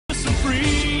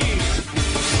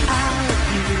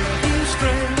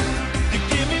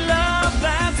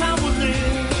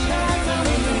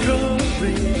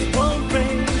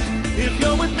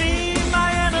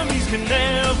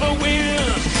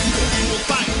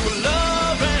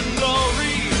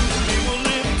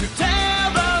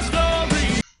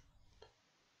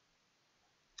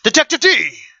Detective D!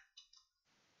 Is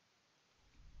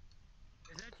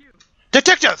that you?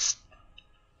 Detective!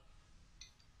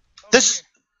 This...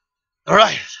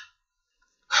 Alright.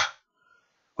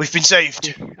 We've been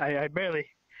saved. I barely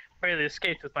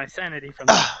escaped with my sanity from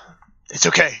It's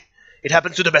okay. It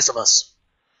happens to the best of us.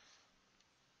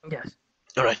 Yes.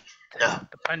 Alright. Now.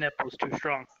 The pineapple's too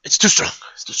strong. It's too strong.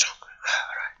 It's too strong.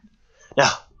 Alright.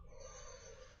 Now.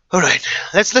 Alright.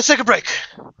 Let's take a break.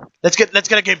 Let's get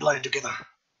a game plan together.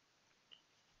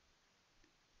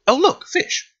 Oh look,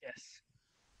 fish. Yes.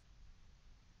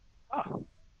 Oh.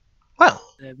 Well.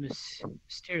 The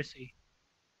mysteriously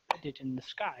it in the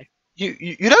sky.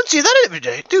 You don't see that every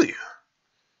day, do you?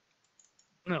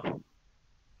 No.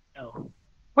 No.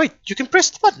 Wait, you can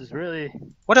press the button. This is really...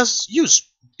 What does use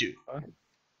do? Huh?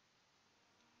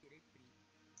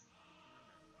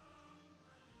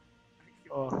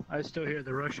 Oh, I still hear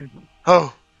the Russian.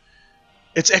 Oh.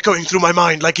 It's echoing through my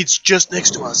mind like it's just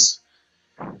next to us.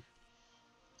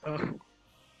 Oh.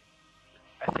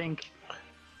 I think...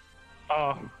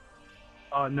 Oh.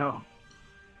 Oh no.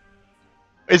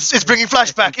 It's bringing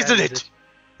flashback, isn't it?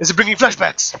 Is it bringing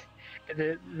flashbacks?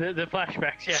 The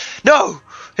flashbacks, yeah. No!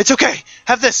 It's okay.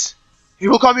 Have this. It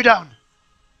will calm you down.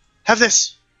 Have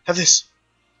this. Have this.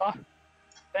 Oh,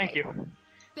 thank you.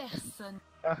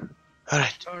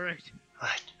 Alright. Alright.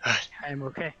 Alright. I am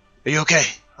okay. Are you okay?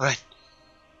 Alright.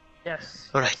 Yes.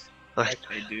 Alright. Alright.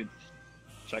 Hey, dude.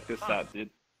 Check this out, dude.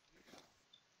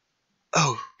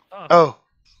 Oh. Oh. Oh.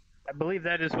 I believe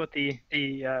that is what the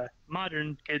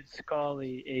modern kids call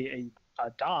a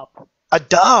dop. A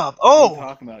dob. What are you Oh.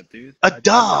 talking about, dude? A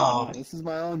dob. This is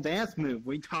my own dance move.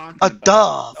 We talking A about?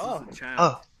 dob. Oh.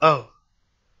 Oh. Oh.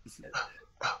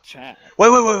 Chav.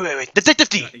 Wait. Detective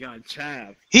D. You got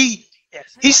Chav. He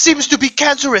Yes. seems to be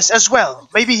cancerous as well.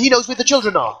 Maybe he knows where the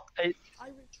children are.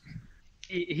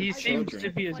 He seems to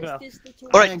be as well.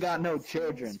 Alright. I ain't got no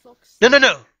children.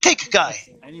 No. Cake guy.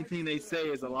 Anything they say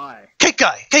is a lie. Cake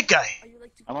guy.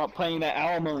 I'm not playing that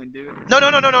alimony, dude.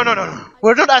 No.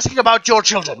 We're not asking about your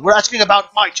children. We're asking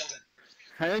about my children.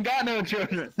 I ain't got no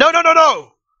children.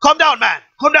 No. Calm down, man.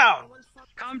 Calm down.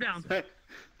 Calm down.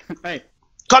 Hey.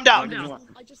 Calm down. Calm down.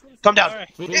 Calm down. Alright.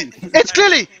 It's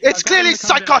clearly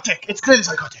psychotic. It's clearly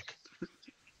psychotic.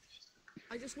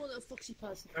 I just want a foxy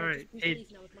person. Alright,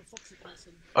 Leave now with my foxy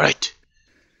person. Alright.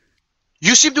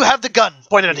 You seem to have the gun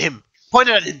pointed at him.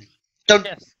 Don't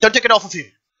take it off of him.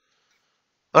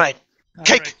 Alright.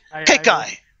 Cake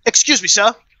guy. Excuse me,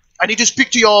 sir. I need to speak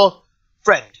to your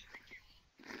friend.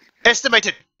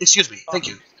 Estimated. Excuse me. Thank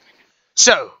you.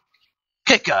 So,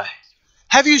 cake guy.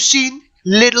 Have you seen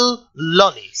little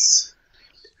lollies?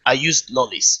 I used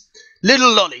lollies.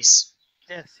 Little lollies.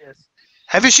 Yes.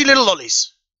 Have you seen little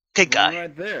lollies? Cake guy.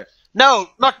 Right there. No,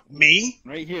 not me.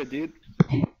 Right here, dude.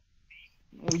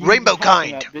 What you Rainbow talking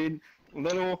kind. about, dude?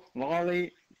 Little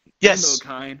lolly. Yes. Rainbow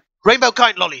kind. Rainbow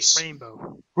kind lollies.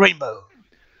 Rainbow.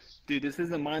 Dude, this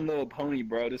isn't My Little Pony,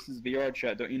 bro. This is VR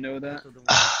chat. Don't you know that?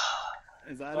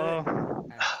 Is that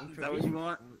it? Is that what you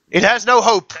want? It has no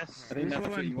hope. I think that's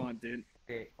what you want, dude.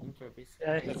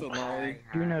 That's a lolly.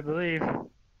 Do not believe.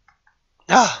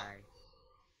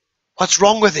 What's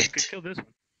wrong with You could it? kill this one.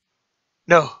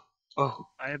 No. Oh.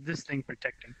 I have this thing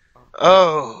protecting.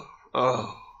 Oh.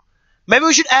 Maybe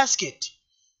we should ask it.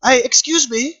 Excuse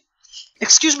me,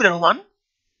 little one.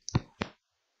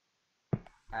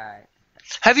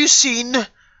 Have you seen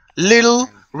little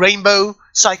rainbow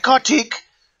psychotic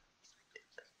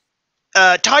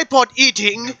tripod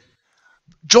eating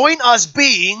join us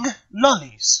being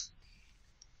lollies?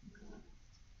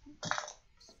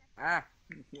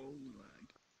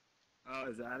 Oh,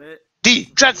 is that it? D,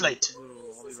 translate.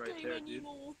 Little lolly right there, dude.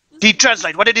 D,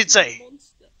 translate. What did it say?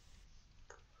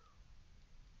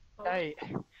 I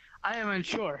am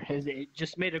unsure. It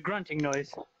just made a grunting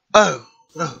noise. Oh.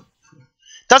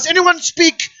 Does anyone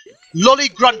speak lolly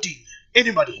grunting?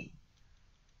 Anybody?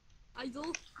 I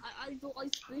don't. I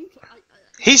speak.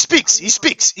 He speaks. He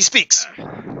speaks.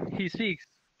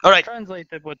 All right. Translate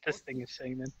what this thing is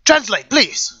saying then. Translate,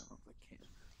 please.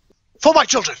 For my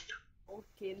children.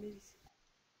 Okay, Liz.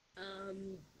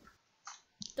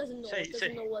 Doesn't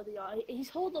know where they are. He's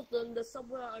heard of them. They're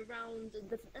somewhere around in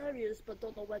different areas, but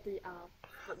don't know where they are.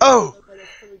 Oh.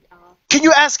 Can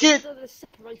you ask it? They're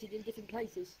separated in different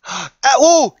places.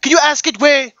 Can you ask it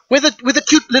where the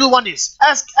cute little one is?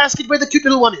 Ask it where the cute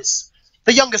little one is.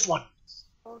 The youngest one.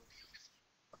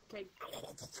 Okay.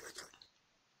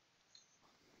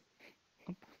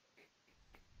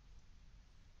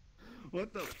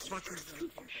 What the fuck is that?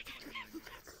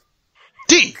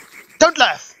 D, don't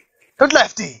laugh. Don't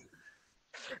laugh, D.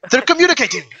 They're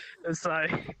communicating.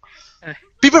 Sorry.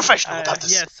 Be professional about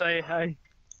this. Yes, I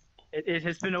It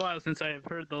has been a while since I have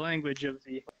heard the language of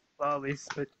the lollies,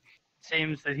 but it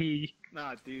seems that he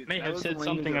may have said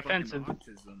something offensive.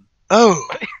 Oh.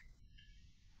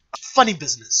 Funny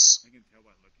business. I can tell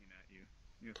by looking at you.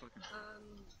 You're fucking.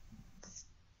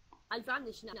 I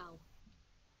vanish now.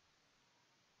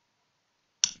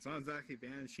 It's not exactly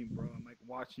vanishing, bro. I'm like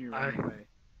watching you run away.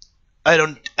 I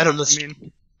don't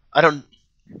listen. I don't.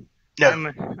 No.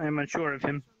 I'm unsure of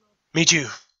him. Me too.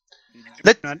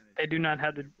 They do not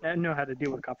know how to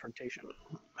deal with confrontation.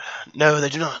 No, they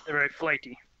do not. They're very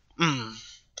flighty.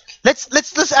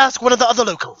 Let's ask one of the other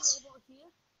locals.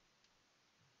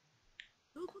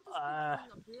 I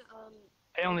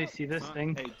only see this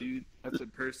thing. Hey, dude, that's a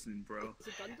person, bro.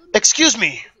 Excuse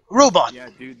me, robot. Yeah,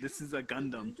 dude, this is a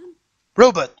Gundam.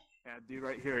 Robot. Yeah, dude,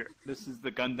 right here. This is the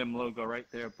Gundam logo right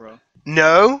there, bro.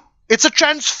 No, it's a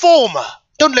transformer.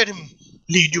 Don't let him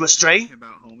lead you astray.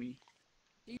 About homie.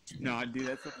 No, dude,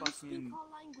 that's a fucking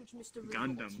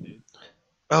Gundam, dude.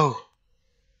 Oh,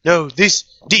 no,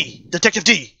 Detective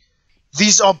D.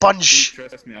 These are bunch. Dude,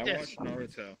 trust me, I watch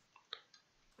Naruto.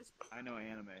 I know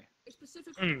anime.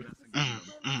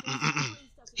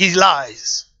 He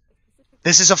lies.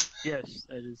 This is a. Yes,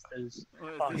 that is.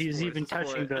 Oh, he's even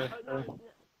touching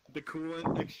the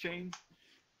coolant exchange.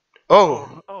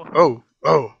 Oh.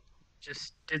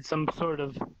 Just did some sort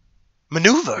of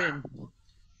maneuver. spin.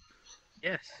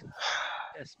 Yes,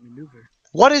 maneuver.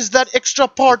 What is that extra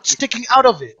part sticking out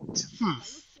of it?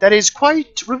 That is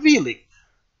quite revealing.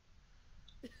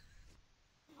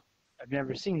 I've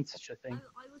never seen such a thing.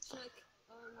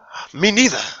 Me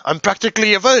neither. I'm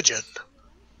practically a virgin.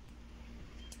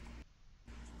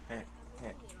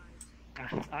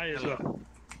 I as well.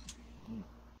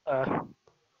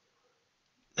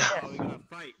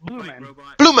 Blue Man.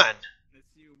 Blue Man. Let's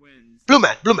see who wins. Blue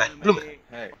Man.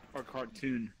 Hey. Or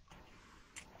cartoon.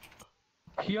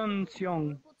 Hyeon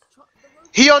Seong.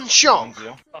 Hyeon Seong.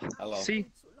 Hello. See?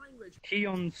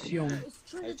 Hyeon Seong.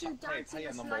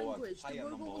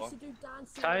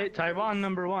 Taiwan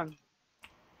number one.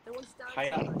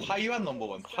 Taiwan number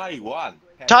one. Taiwan.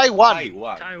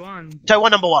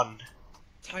 Taiwan number one.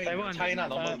 China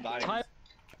number 9.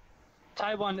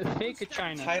 Taiwan fake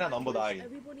China. China number 9.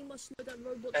 Everybody must know that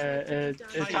robots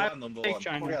Taiwan number 1.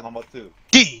 China. Korea number 2.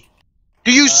 D.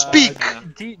 Do you speak?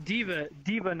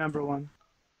 Diva number one.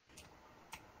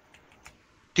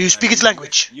 Do you speak its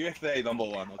language? USA number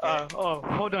 1. Okay.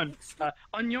 Hold on.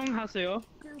 안녕하세요.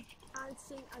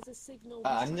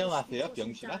 안녕하세요,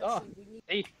 병신아.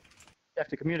 Hey, you have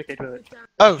to communicate with it.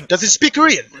 Oh, does it speak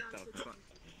Korean?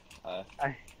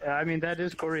 I mean that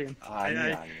is Korean.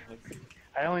 I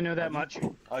only know that much.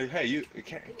 Hey, you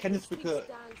can you speak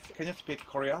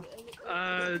Korean?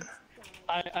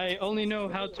 I only know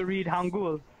how to read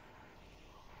Hangul.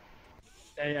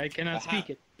 I cannot speak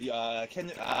it. Can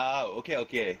you?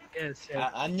 Okay. Yes.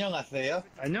 안녕하세요.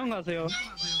 안녕하세요.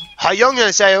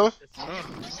 하영세요.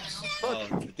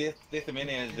 This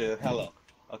meaning is hello.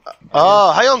 Okay.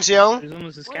 하영세요. It's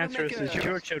almost as cancerous as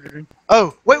your children.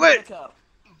 Oh, wait.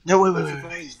 No, wait.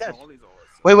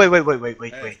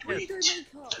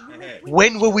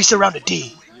 When were we surrounded,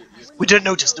 D? We didn't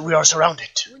notice that we are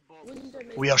surrounded.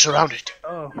 We are surrounded.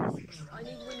 Oh.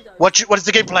 What is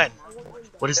the game plan?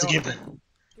 What is the game plan?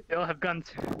 They all have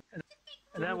guns.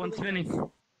 That one's spinning.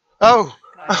 Oh.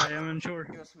 I am unsure.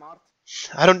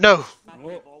 I don't know.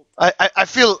 I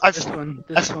feel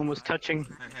This one was touching.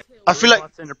 I feel like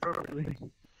inappropriately.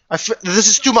 this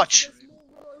is too much.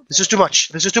 This is too much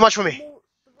for me.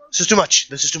 This is too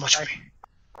much for me.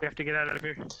 We have to get out of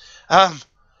here.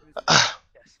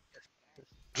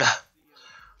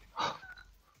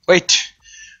 Wait.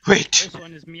 This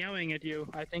one is meowing at you.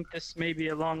 I think this may be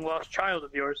a long lost child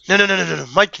of yours. No.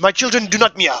 My children do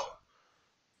not meow.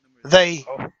 They.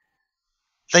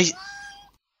 Wait.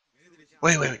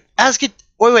 Ask it.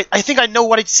 Wait. I think I know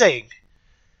what it's saying.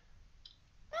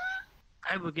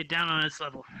 I will get down on its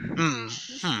level.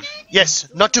 Yes,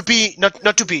 not to be.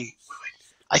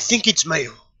 I think it's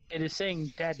male. It is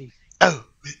saying daddy. Oh.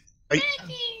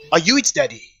 Are you its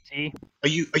daddy? See? Are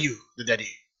you the daddy?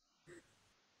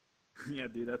 Yeah,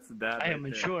 dude, that's the dad. I am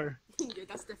unsure. Yeah,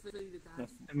 that's definitely the dad.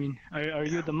 I mean, are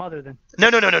you the mother then? No.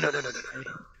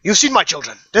 You've seen my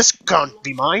children. This can't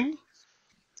be mine.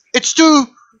 It's too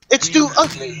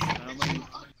ugly.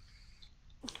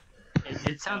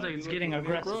 It sounds like it's getting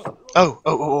aggressive.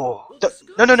 Oh.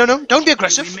 No. Don't be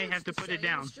aggressive. We may have to put it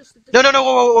down.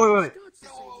 No. Wait.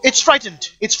 It's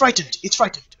frightened. It's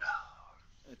autistic.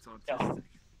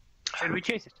 Should we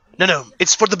chase it? No.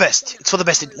 It's for the best.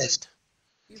 It lived.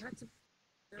 You had to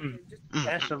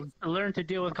Has to learn to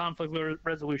deal with conflict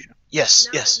resolution. Yes,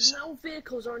 Now, yes. now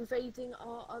vehicles are invading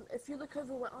our. If you look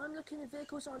over where I'm looking,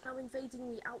 vehicles are now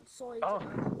invading the outside. Oh.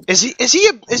 Is he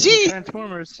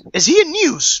Transformers. is he a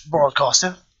news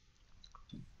broadcaster?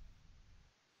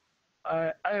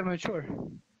 I am not sure.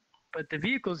 But the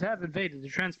vehicles have invaded. The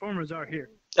Transformers are here.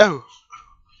 Oh.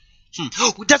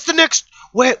 That's the next.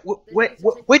 Where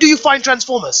do you find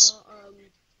Transformers?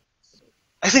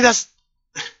 I think that's.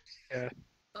 Yeah.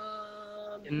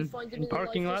 You find them in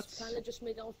parking lifeless lots? planet just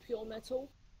made out of pure metal.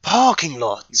 Parking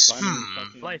lots.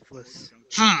 Lifeless.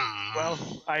 Well,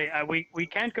 we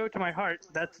can't go to my heart.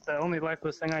 That's the only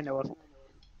lifeless thing I know of.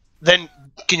 Then,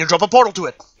 can you drop a portal to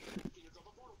it?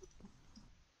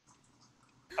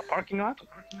 A parking lot?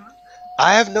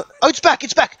 I have no. Oh, it's back!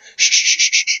 It's back!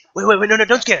 Shh! Wait! No!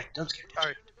 Don't scare it! Don't scare it!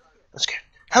 Sorry. Don't scare it.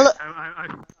 Hello.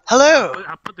 Hello. Hello.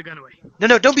 I'll put the gun away.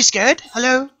 No! Don't be scared.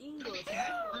 Hello. English.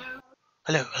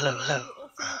 Hello. We'll offer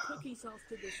you cookies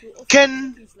after this. We'll offer you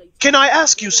Can cookies later. Can I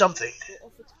ask you something? We'll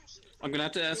offer I'm gonna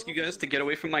have to ask you guys to get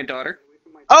away from my daughter.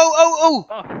 Oh!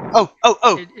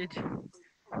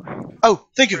 Oh!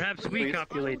 Thank you. Perhaps we Please.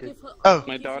 copulated. Oh.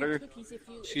 My daughter,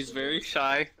 she's very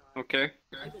shy. Okay.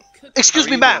 Excuse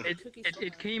me, you ma'am.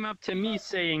 It came up to me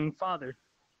saying father.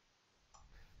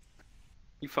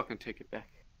 You fucking take it back.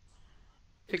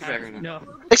 Take it back right now. No.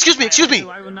 Excuse me.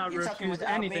 I will not refuse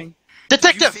anything.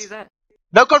 Detective.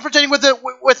 No confronting with the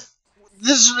with.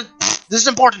 This is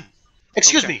important.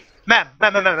 Excuse me, ma'am.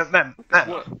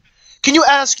 What? Can you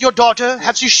ask your daughter?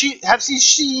 Have she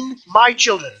seen my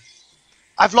children?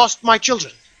 I've lost my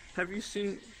children. Have you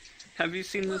seen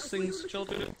this thing's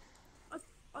children?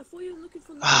 I thought you were looking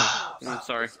for the I'm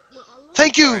sorry.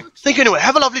 Thank you. Thank you anyway.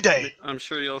 Have a lovely day. I'm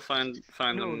sure you'll find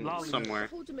them somewhere.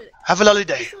 Hold a minute. Have a lovely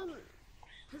day.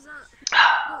 Has that...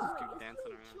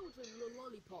 dancing around. Children or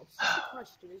lollipops? That's the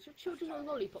question. Is your children or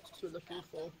lollipops you're looking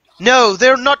for? No,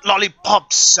 they're not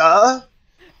lollipops, sir.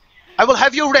 I will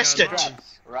have you arrested.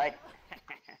 Right?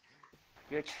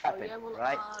 You're trapping,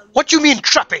 right? What do you mean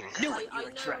trapping?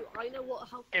 I know what...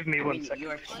 How, Give me 1 second.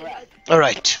 You're trapped. All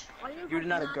right. I know You're how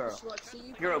not a that girl. works, so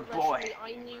you You're a can't boy. arrest me.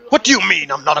 I knew What do you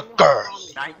mean I'm not a girl?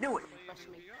 I knew it.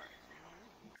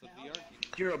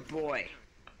 You're a boy.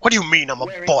 What do you mean I'm a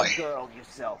Where is boy? the girl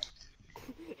yourself?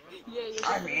 Yeah, you're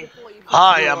I mean, a boy.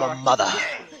 I am a mother.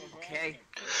 Okay?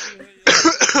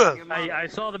 I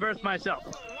saw the birth myself.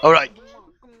 All right.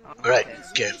 All right.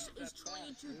 Okay. He's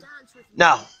trying to dance with me.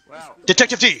 Now, Wow.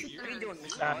 Detective D. What are you doing,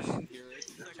 Mr. You're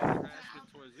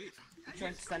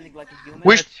trying to sound like a human?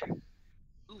 We.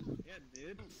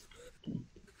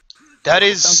 That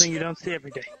is. Something you don't see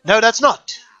every day. No, that's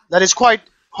not. That is quite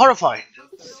horrifying.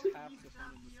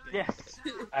 Yes.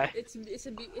 It's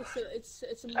a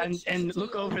And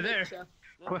look over there. picture.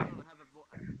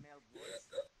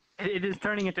 It is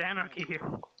turning into anarchy here.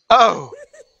 Oh,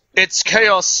 it's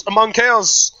chaos among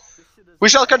chaos. We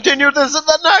shall continue this in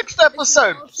the next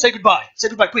episode. Say goodbye. Say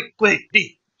goodbye, quick,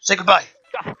 D. Say goodbye.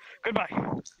 Ah, goodbye.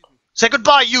 Say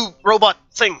goodbye, you robot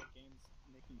thing.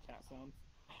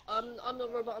 I'm not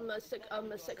a robot.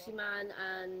 I'm a sexy man,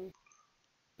 and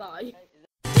bye.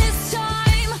 This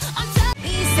time, I'm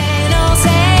のせ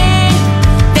い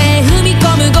で踏み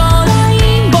込むゴーライ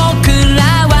ン僕ら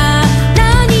は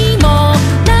何も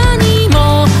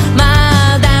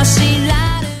まだ知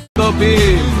らぬ